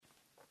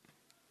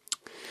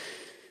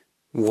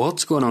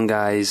What's going on,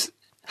 guys?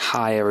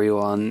 Hi,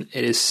 everyone.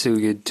 It is so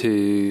good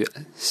to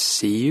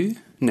see you.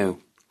 No,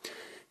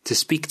 to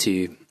speak to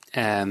you.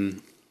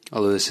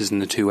 Although this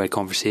isn't a two-way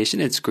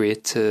conversation, it's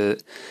great to,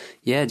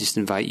 just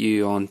invite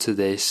you onto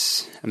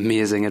this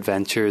amazing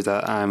adventure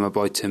that I'm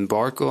about to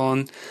embark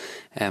on.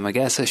 I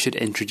guess I should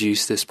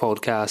introduce this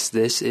podcast.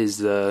 This is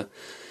the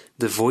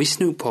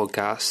Voice Note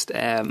podcast.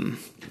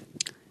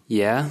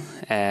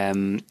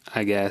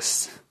 I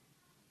guess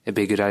it'd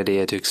be a good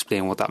idea to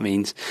explain what that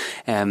means.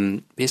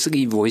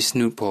 Basically, Voice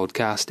Note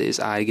podcast is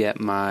I get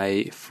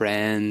my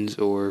friends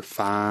or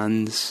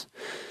fans,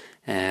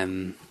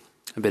 a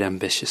bit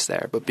ambitious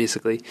there, but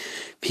basically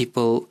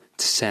people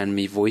to send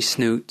me voice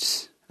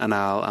notes and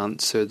I'll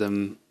answer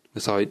them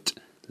without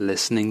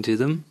listening to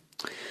them.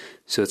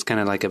 So it's kind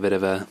of like a bit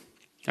of a,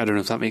 I don't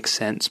know if that makes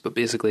sense, but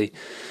basically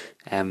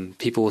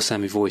people will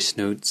send me voice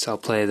notes. I'll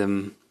play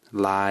them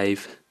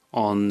live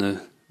on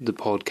the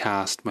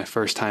podcast, my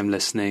first time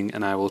listening,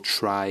 and I will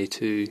try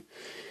to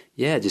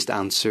just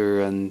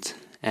answer and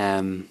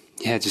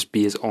just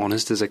be as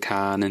honest as I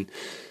can, and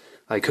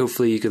like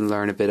hopefully you can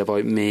learn a bit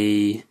about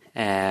me.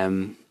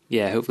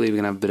 Hopefully we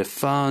can have a bit of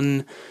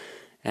fun.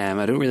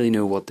 I don't really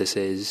know what this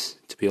is,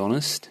 to be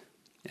honest.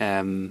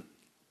 I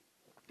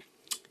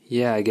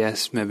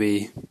guess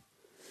maybe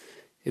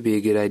it'd be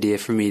a good idea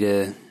for me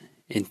to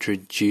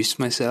introduce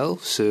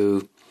myself.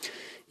 So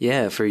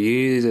for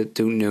you that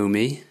don't know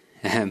me,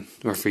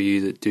 or for you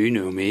that do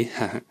know me,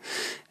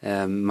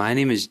 my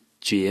name is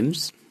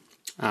James.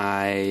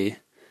 I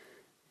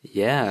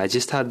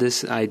just had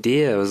this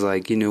idea. I was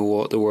like, you know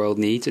what the world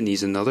needs? It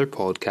needs another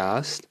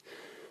podcast.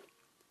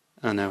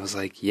 And I was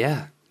like,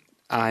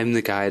 I'm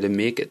the guy to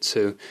make it.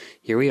 So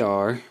here we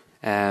are.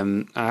 A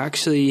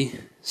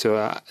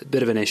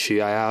bit of an issue.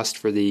 I asked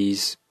for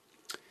these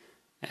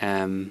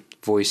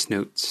voice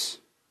notes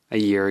a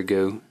year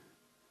ago,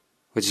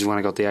 which is when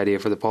I got the idea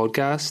for the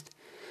podcast.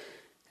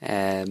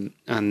 And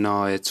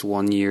now it's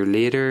 1 year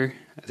later.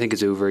 I think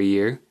it's over a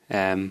year.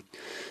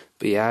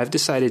 I've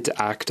decided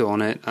to act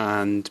on it,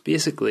 and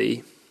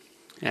basically,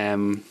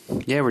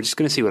 we're just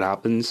going to see what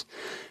happens.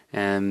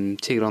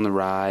 Take it on the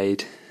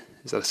ride.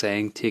 Is that a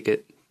saying? Take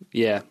it,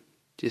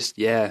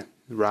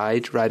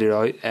 ride it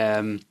out.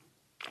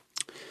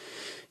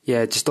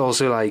 Just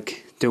also,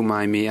 like, don't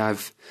mind me. I'm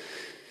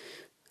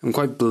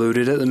quite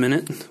bloated at the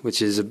minute,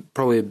 which is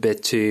probably a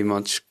bit too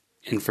much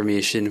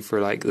information for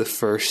like the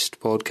first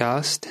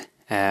podcast.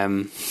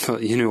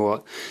 But you know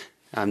what?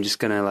 I'm just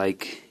gonna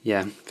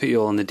put you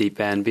all in the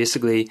deep end.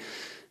 Basically,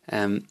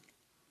 I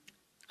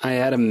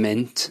had a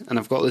mint, and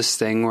I've got this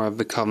thing where I've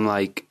become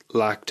like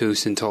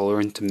lactose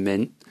intolerant to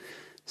mint,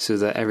 so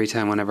that every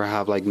time whenever I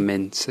have like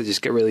mints, I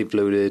just get really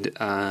bloated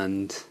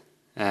and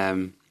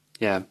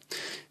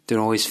don't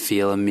always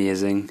feel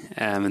amazing,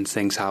 and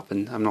things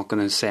happen. I'm not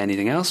going to say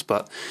anything else,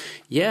 but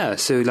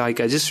so like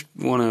I just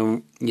want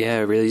to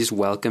really just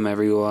welcome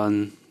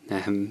everyone,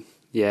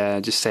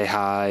 just say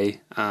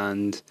hi,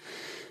 and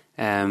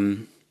I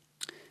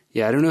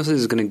don't know if this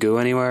is going to go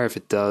anywhere. If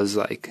it does,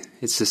 like,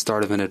 it's the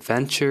start of an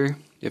adventure.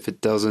 If it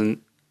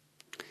doesn't,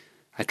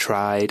 I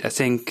tried. I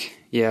think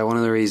one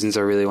of the reasons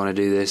I really want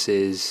to do this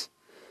is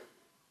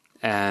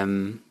I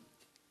don't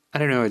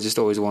know, I just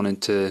always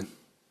wanted to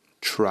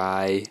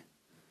try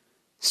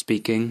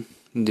speaking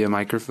into a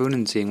microphone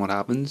and seeing what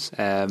happens.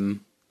 I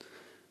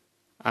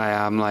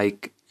am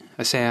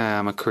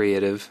a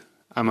creative.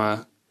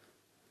 I'll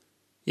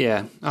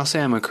say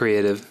I'm a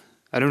creative.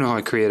 I don't know how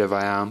creative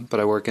I am,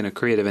 but I work in a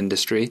creative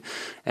industry.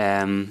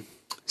 This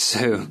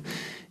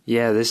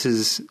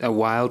is a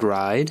wild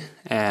ride.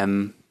 I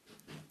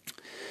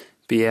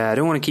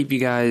don't want to keep you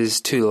guys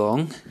too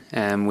long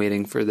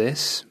waiting for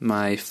this.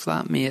 My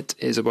flatmate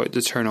is about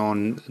to turn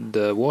on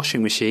the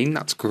washing machine.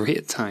 That's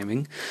great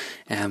timing.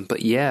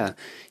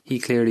 He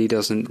clearly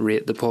doesn't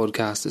rate the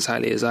podcast as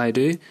highly as I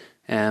do.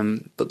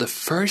 But the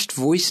first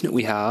voice note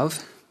we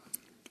have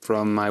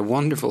from my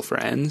wonderful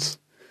friends,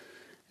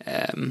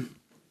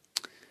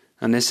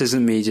 and this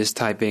isn't me just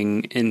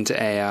typing into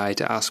AI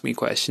to ask me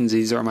questions.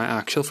 These are my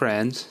actual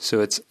friends.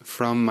 So it's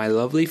from my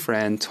lovely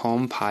friend,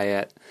 Tom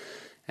Pyatt.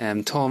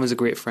 Tom is a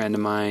great friend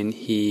of mine.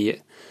 He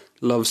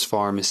loves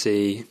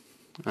pharmacy,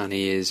 and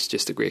he is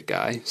just a great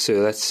guy. So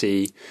let's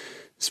see.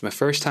 It's my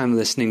first time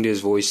listening to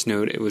his voice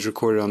note. It was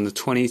recorded on the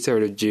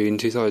 23rd of June,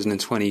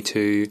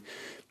 2022.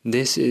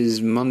 This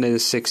is Monday the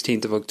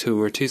 16th of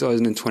October,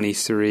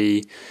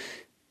 2023.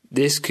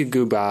 This could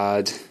go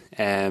bad.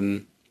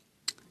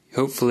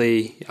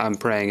 Hopefully, I'm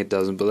praying it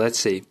doesn't, but let's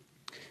see.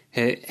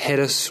 Hit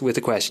us with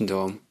a question,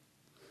 Tom.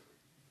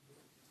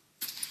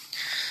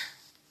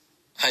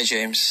 Hi,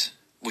 James.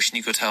 Wishing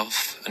you good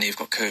health. I know you've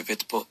got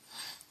COVID, but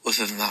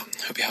other than that,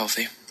 hope you're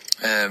healthy.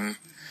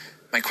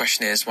 My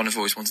question is, one I've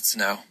always wanted to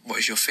know, what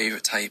is your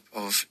favourite type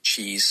of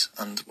cheese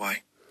and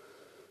why?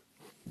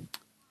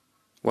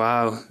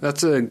 Wow,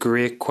 that's a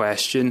great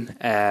question.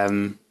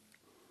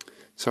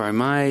 Sorry,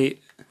 my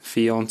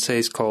fiance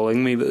is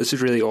calling me, but this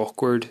is really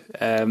awkward.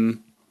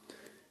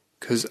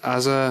 Because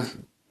as a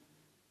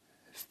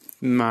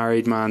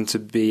married man to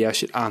be, I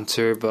should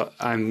answer, but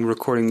I'm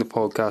recording the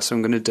podcast, so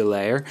I'm going to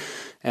delay her.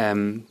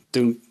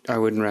 I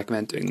wouldn't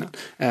recommend doing that.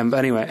 But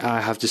anyway,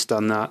 I have just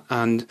done that.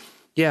 And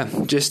yeah,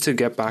 just to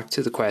get back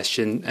to the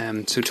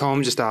question, so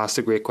Tom just asked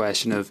a great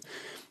question of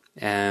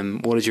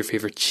what is your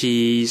favourite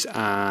cheese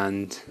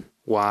and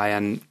why?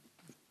 And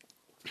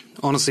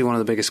honestly, one of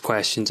the biggest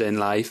questions in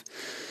life.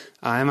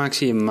 I'm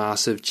actually a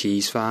massive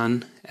cheese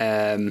fan.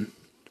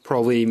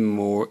 Probably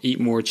eat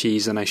more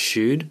cheese than I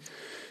should.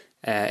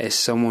 If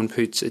someone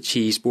puts a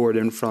cheese board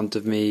in front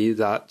of me,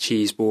 that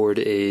cheese board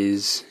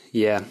is,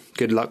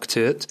 good luck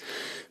to it.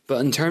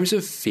 But in terms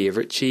of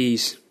favourite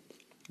cheese,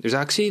 there's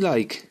actually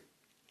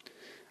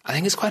I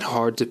think it's quite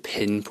hard to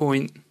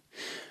pinpoint.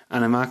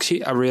 And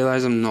I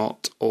realise I'm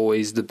not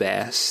always the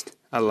best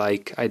at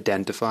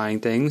identifying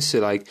things.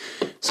 So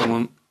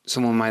someone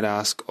might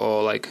ask,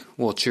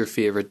 what's your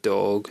favourite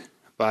dog?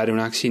 But I don't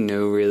actually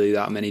know really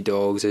that many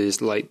dogs. I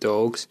just like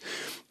dogs.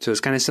 So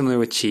it's kind of similar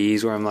with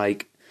cheese where I'm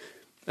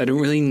I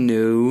don't really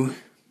know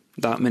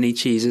that many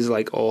cheeses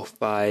off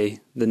by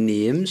the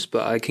names,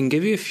 but I can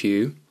give you a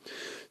few.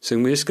 So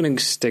I'm just going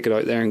to stick it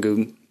out there and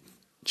go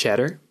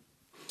cheddar.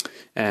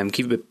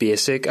 Keep it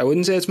basic. I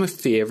wouldn't say it's my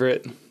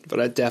favourite, but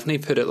I'd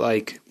definitely put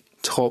it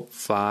top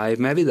 5.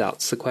 Maybe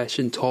that's the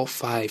question, top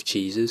 5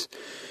 cheeses.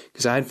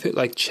 Because I'd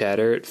put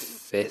cheddar at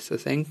 5th, I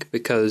think,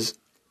 because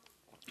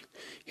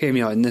hear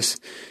me out in this.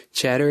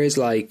 Cheddar is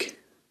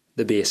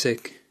the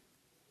basic.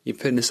 You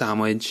put in a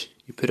sandwich,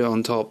 you put it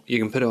on top, you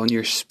can put it on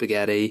your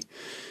spaghetti.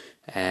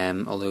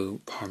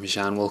 Although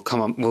Parmesan we'll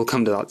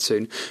come to that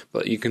soon.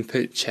 But you can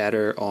put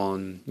cheddar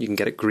on, you can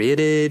get it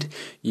grated,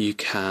 you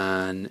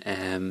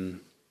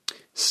can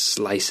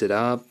slice it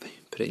up,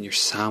 put it in your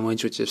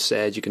sandwich, which I've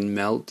said, you can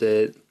melt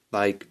it,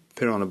 put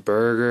it on a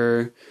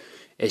burger.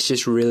 It's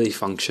just really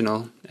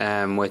functional,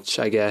 which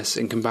I guess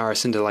in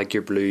comparison to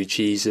your blue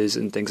cheeses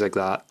and things like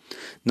that,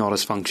 not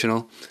as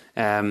functional.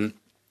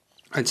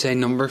 I'd say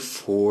number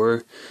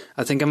 4,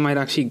 I think I might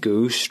actually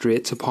go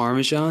straight to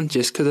Parmesan,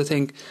 just because I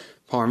think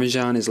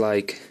Parmesan is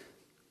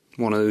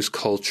one of those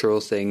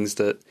cultural things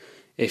that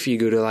if you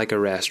go to a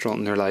restaurant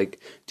and they're do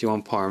you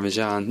want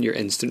Parmesan? Your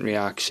instant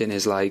reaction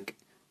is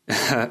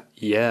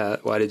yeah,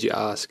 why did you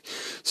ask?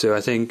 So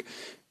I think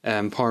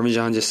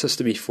Parmesan just has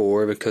to be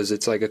 4 because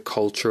it's a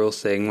cultural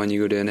thing when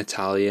you go to an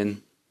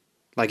Italian.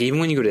 Even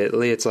when you go to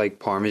Italy, it's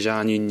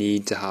Parmesan, you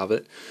need to have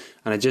it.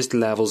 And it just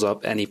levels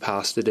up any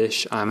pasta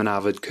dish. I'm an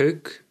avid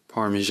cook.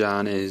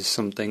 Parmesan is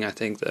something I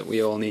think that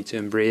we all need to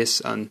embrace.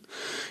 And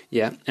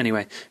yeah,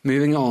 anyway,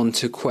 moving on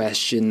to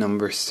question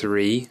number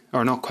 3.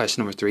 Or not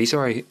question number 3,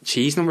 sorry.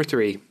 Cheese number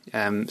 3.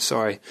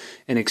 Sorry,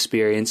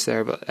 inexperience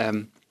there. But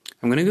I'm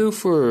going to go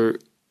for...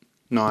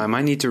 No, I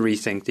might need to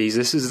rethink these.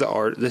 This is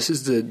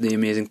the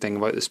amazing thing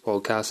about this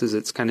podcast is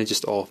it's kind of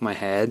just off my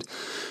head,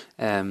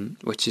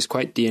 which is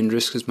quite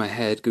dangerous because my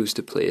head goes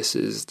to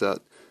places that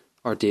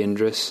are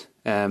dangerous.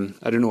 I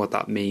don't know what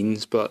that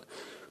means, but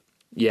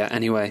yeah,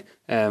 anyway,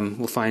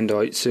 we'll find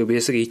out. So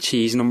basically,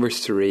 cheese number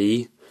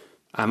 3,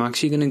 I'm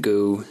actually going to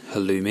go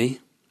halloumi.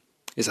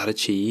 Is that a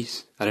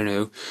cheese? I don't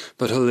know.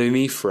 But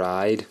halloumi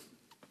fried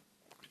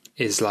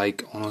is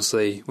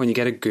honestly, when you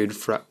get a good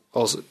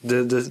also,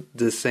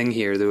 the thing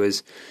here, though,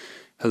 is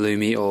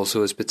halloumi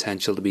also has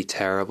potential to be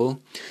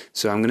terrible.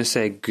 So I'm going to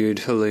say good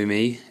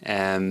halloumi.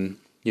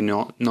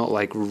 Not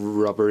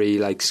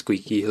rubbery,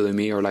 squeaky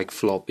halloumi or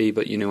floppy,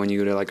 but when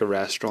you go to a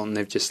restaurant and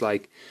they've just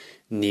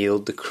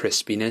nailed the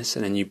crispiness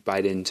and then you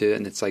bite into it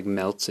and it's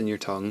melts in your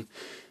tongue.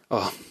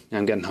 Oh,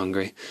 I'm getting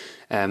hungry.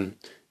 And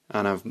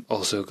I've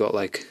also got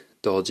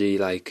dodgy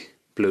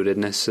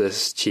bloatedness. So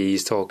this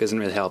cheese talk isn't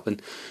really helping.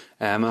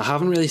 I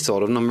haven't really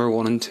thought of number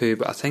 1 and 2,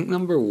 but I think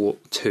number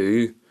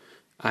 2,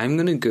 I'm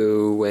going to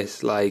go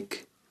with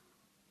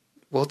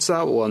what's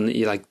that one that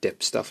you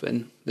dip stuff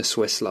in? The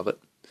Swiss love it.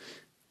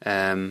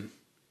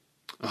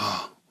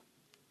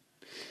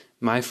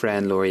 My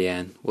friend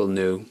Lorianne will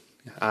know.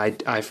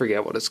 I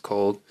forget what it's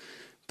called,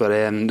 but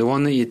the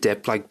one that you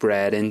dip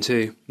bread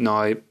into.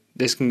 Now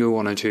this can go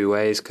one or two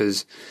ways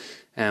because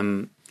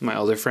my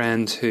other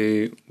friend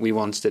who we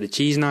once did a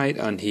cheese night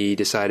and he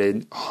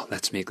decided,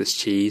 let's make this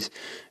cheese.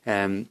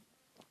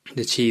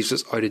 The cheese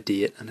was out of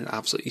date and it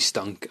absolutely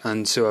stunk,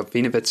 and so I've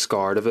been a bit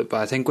scarred of it, but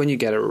I think when you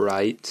get it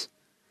right,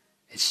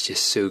 it's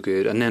just so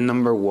good. And then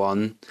number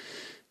 1,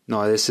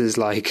 now this is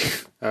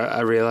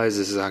I realise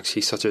this is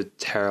actually such a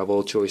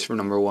terrible choice for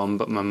number 1,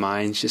 but my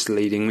mind's just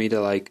leading me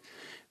to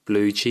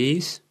blue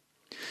cheese.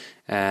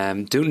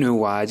 Don't know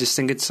why, I just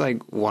think it's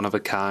one of a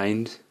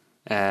kind.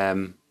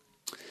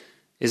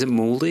 Is it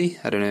mouldy?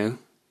 I don't know.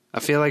 I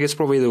feel it's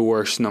probably the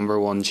worst number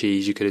 1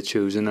 cheese you could have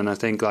chosen, and I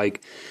think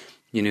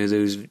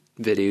those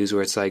videos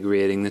where it's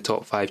rating the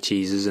top 5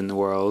 cheeses in the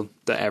world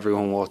that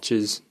everyone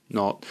watches,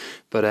 not.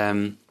 But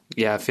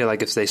yeah, I feel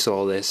if they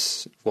saw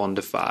this 1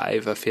 to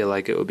 5, I feel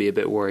it would be a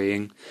bit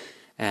worrying.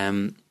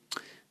 And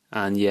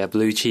yeah,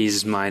 blue cheese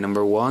is my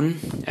number 1.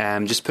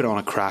 Just put it on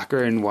a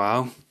cracker and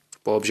wow,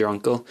 Bob's your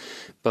uncle.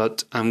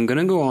 But I'm going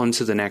to go on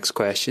to the next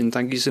question.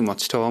 Thank you so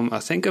much, Tom. I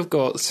think I've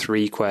got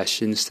 3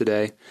 questions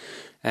today.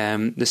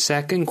 The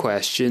second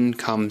question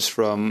comes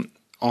from,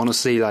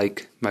 honestly,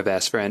 like, my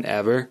best friend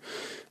ever,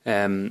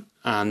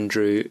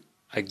 Andrew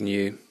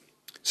Agnew.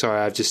 Sorry,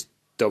 I've just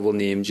double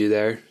named you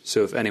there,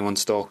 so if anyone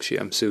stalks you,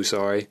 I'm so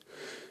sorry.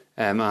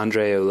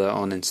 Andreola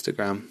on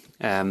Instagram.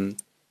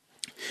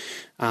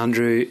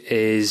 Andrew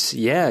is,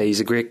 he's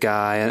a great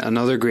guy,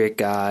 another great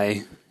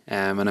guy,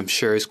 and I'm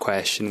sure his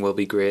question will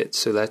be great.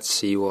 So let's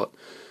see what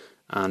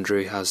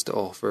Andrew has to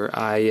offer.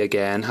 I,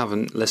 again,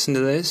 haven't listened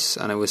to this,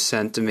 and it was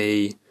sent to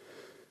me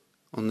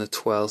on the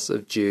 12th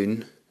of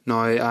June.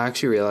 Now, I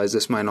actually realise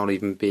this might not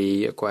even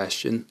be a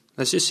question.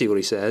 Let's just see what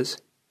he says.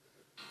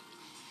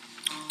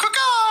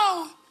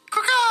 Cuckoo!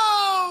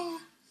 Cuckoo!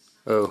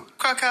 Oh.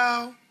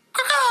 Cuckoo!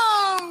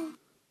 Cuckoo!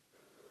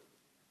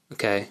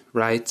 Okay,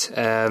 right.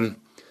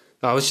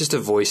 That was just a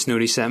voice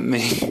note he sent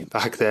me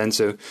back then,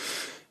 so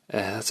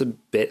that's a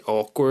bit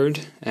awkward.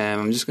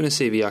 I'm just going to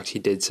see if he actually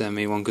did send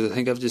me one, because I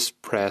think I've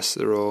just pressed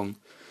the wrong...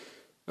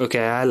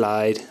 Okay, I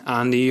lied.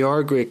 Andy, you're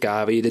a great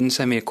guy, but you didn't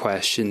send me a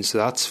question, so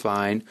that's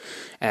fine.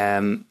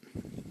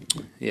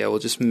 We'll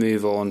just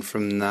move on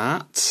from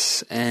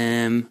that.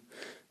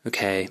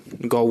 Okay,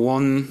 got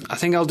one. I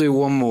think I'll do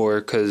one more,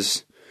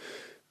 because,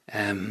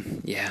 I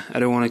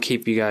don't want to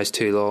keep you guys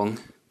too long,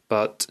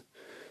 but...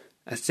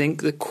 I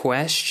think the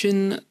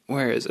question,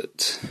 where is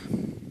it?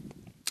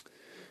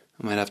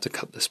 I might have to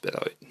cut this bit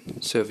out.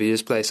 So if you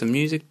just play some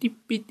music.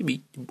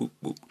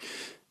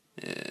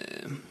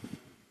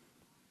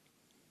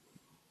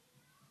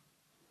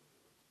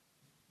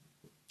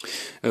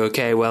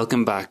 Okay,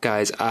 welcome back,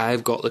 guys.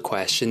 I've got the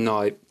question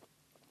now.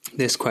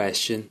 This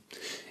question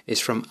is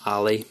from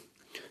Ali.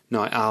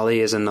 Now, Ali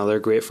is another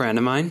great friend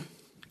of mine.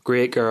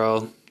 Great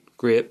girl,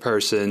 great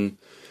person,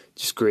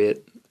 just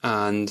great.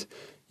 And...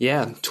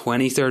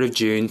 23rd of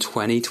June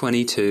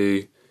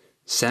 2022,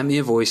 sent me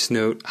a voice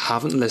note,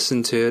 haven't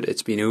listened to it,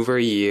 it's been over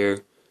a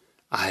year,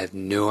 I have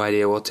no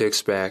idea what to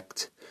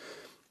expect,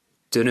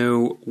 don't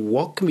know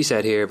what can be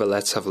said here, but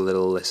let's have a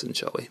little listen,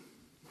 shall we?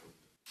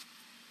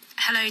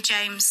 Hello,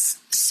 James,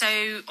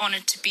 so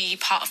honoured to be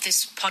part of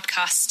this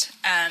podcast.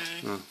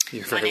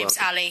 My name's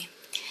Ali,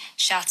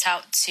 shout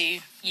out to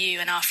you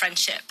and our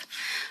friendship.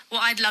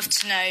 What I'd love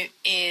to know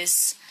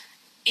is,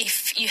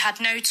 if you had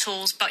no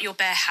tools but your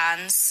bare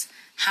hands,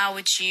 how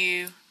would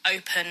you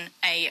open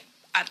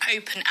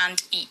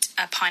and eat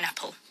a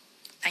pineapple?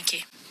 Thank you.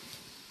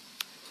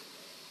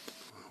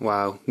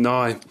 Wow.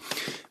 Now,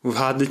 we've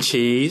had the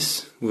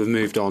cheese, we've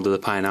moved on to the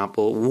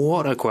pineapple.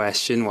 What a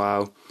question,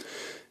 wow.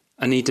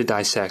 I need to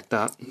dissect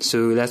that.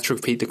 So let's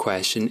repeat the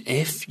question.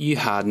 If you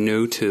had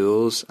no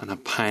tools and a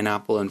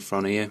pineapple in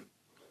front of you,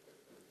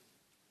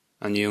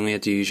 and you only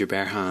had to use your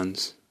bare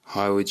hands,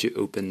 how would you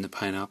open the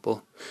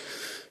pineapple?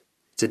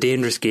 It's a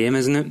dangerous game,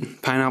 isn't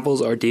it?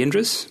 Pineapples are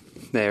dangerous.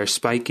 They're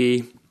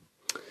spiky.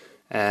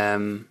 I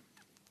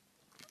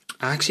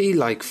actually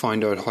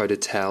found out how to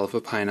tell if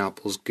a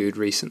pineapple's good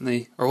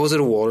recently. Or was it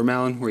a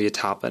watermelon where you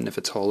tap it and if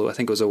it's hollow? I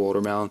think it was a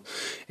watermelon.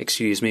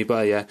 Excuse me.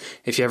 But yeah,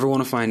 if you ever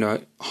want to find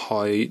out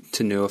how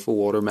to know if a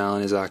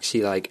watermelon is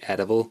actually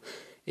edible,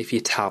 if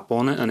you tap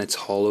on it and it's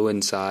hollow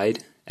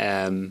inside,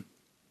 apparently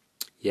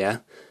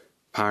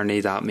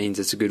that means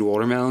it's a good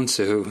watermelon.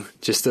 So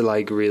just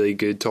a really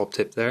good top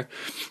tip there.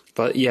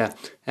 But yeah,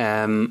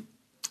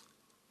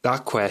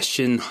 that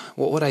question,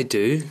 what would I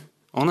do?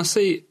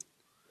 Honestly,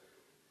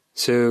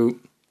 so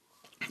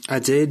I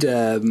did,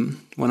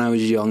 when I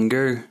was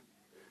younger,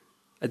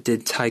 I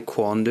did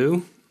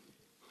taekwondo.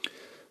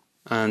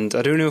 And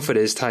I don't know if it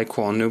is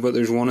taekwondo, but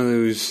there's one of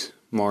those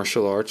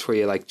martial arts where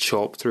you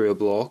chop through a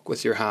block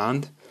with your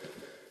hand.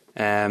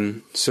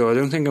 So I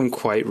don't think I'm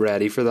quite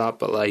ready for that,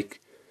 but I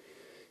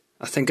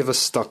think if I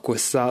stuck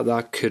with that,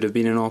 that could have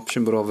been an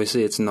option, but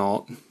obviously it's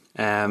not.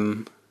 I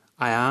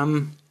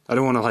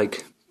don't want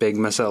to big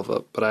myself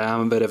up, but I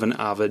am a bit of an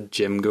avid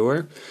gym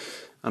goer,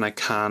 and I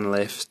can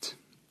lift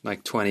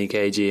 20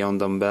 kg on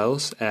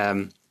dumbbells,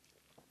 and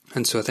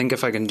so I think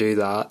if I can do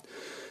that,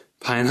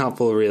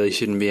 pineapple really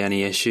shouldn't be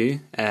any issue.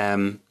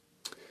 I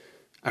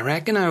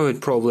reckon I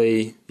would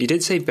probably, you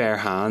did say bare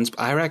hands,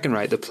 but I reckon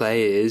the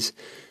play is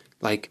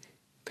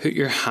put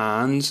your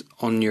hands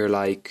on your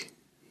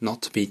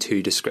not to be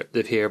too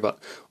descriptive here, but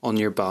on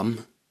your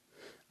bum,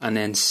 and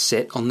then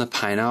sit on the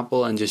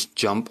pineapple and just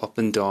jump up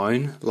and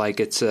down like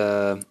it's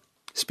a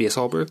space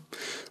opera.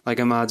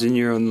 Imagine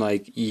you're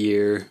on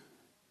year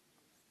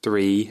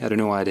 3. I don't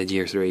know why I did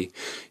year 3.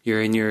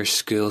 You're in your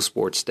school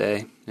sports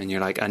day and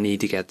you're I need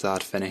to get to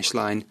that finish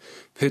line.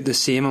 Put the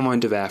same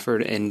amount of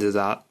effort into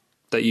that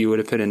you would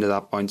have put into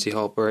that bouncy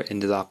hopper,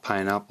 into that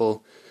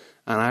pineapple.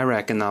 And I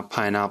reckon that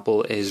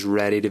pineapple is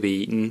ready to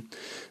be eaten.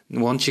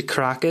 Once you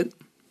crack it,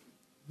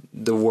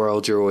 the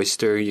world's your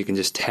oyster. You can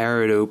just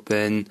tear it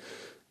open.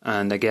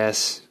 And I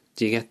guess,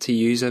 do you get to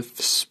use a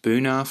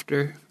spoon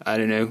after? I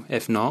don't know.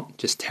 If not,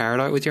 just tear it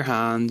out with your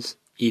hands,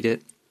 eat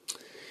it.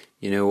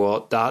 You know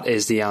what? That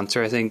is the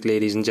answer, I think,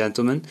 ladies and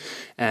gentlemen.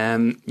 I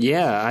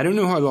don't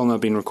know how long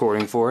I've been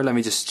recording for. Let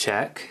me just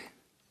check.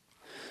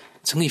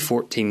 It's only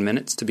 14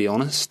 minutes, to be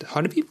honest.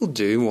 How do people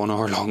do 1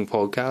 hour long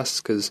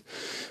podcasts? Because,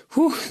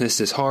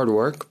 this is hard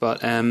work.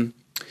 But,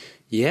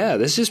 yeah,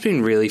 this has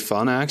been really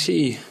fun. I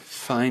actually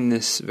find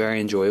this very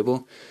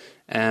enjoyable.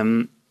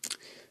 I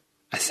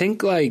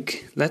think,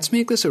 let's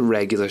make this a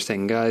regular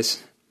thing,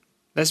 guys.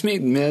 Let's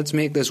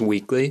make this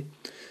weekly.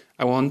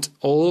 I want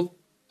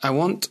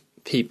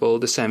people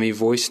to send me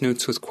voice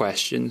notes with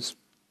questions.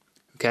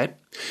 Okay?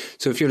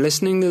 So if you're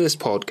listening to this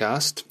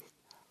podcast,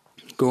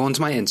 go onto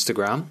my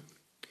Instagram.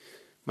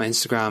 My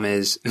Instagram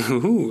is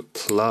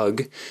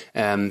plug.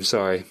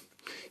 Sorry.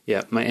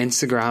 Yeah, my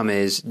Instagram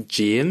is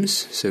James,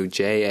 so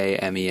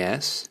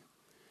James,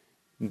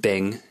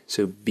 Bing,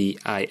 so BING.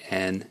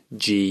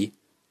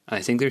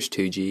 I think there's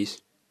 2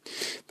 G's.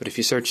 But if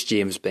you search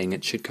James Bing,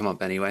 it should come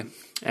up anyway.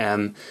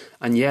 And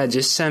yeah,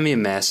 just send me a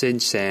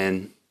message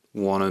saying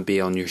want to be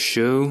on your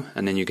show,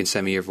 and then you can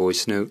send me your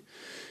voice note.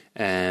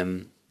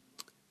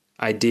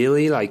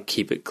 Ideally,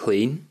 keep it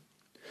clean.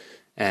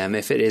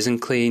 If it isn't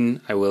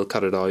clean, I will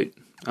cut it out.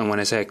 And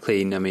when I say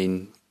clean, I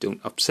mean don't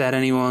upset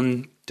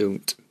anyone.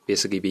 Don't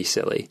basically be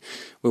silly.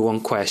 We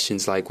want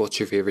questions like, what's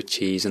your favourite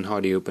cheese and how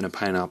do you open a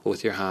pineapple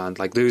with your hand?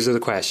 Those are the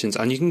questions.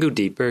 And you can go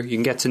deeper. You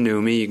can get to know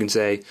me. You can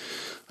say,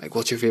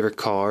 what's your favourite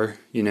car?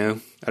 I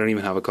don't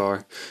even have a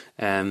car.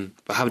 But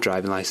I have a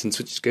driving licence,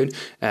 which is good.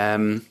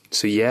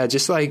 So yeah,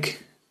 just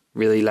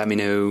really let me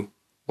know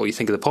what you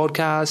think of the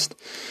podcast.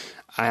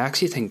 I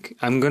actually think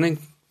I'm going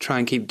to try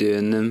and keep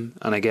doing them,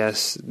 and I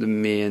guess the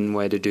main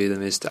way to do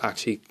them is to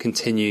actually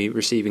continue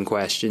receiving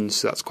questions,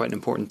 so that's quite an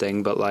important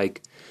thing. But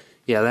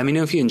yeah, let me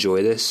know if you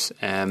enjoy this.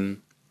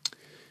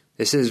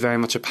 This is very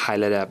much a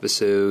pilot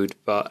episode,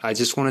 but I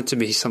just want it to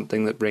be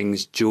something that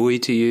brings joy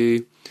to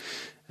you.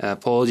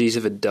 Apologies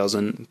if it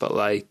doesn't, but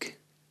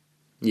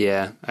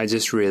yeah, I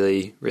just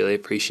really, really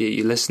appreciate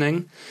you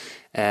listening.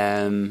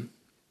 From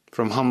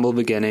humble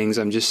beginnings,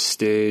 I'm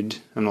sat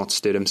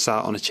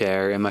on a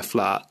chair in my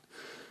flat.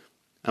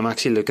 I'm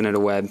actually looking at a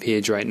web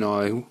page right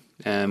now,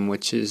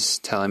 which is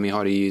telling me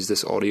how to use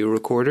this audio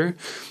recorder.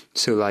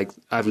 So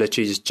I've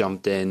literally just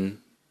jumped in,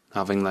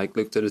 having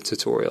looked at a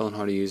tutorial on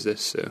how to use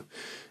this. So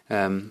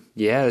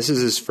yeah, this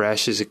is as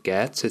fresh as it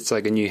gets. It's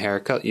like a new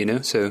haircut,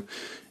 So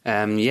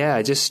yeah,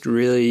 I just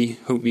really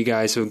hope you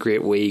guys have a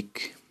great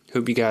week.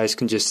 Hope you guys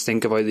can just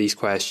think about these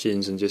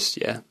questions and just,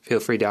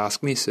 feel free to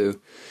ask me. So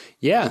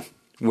yeah,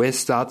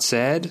 with that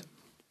said,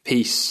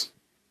 peace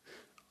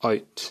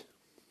out.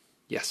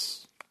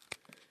 Yes.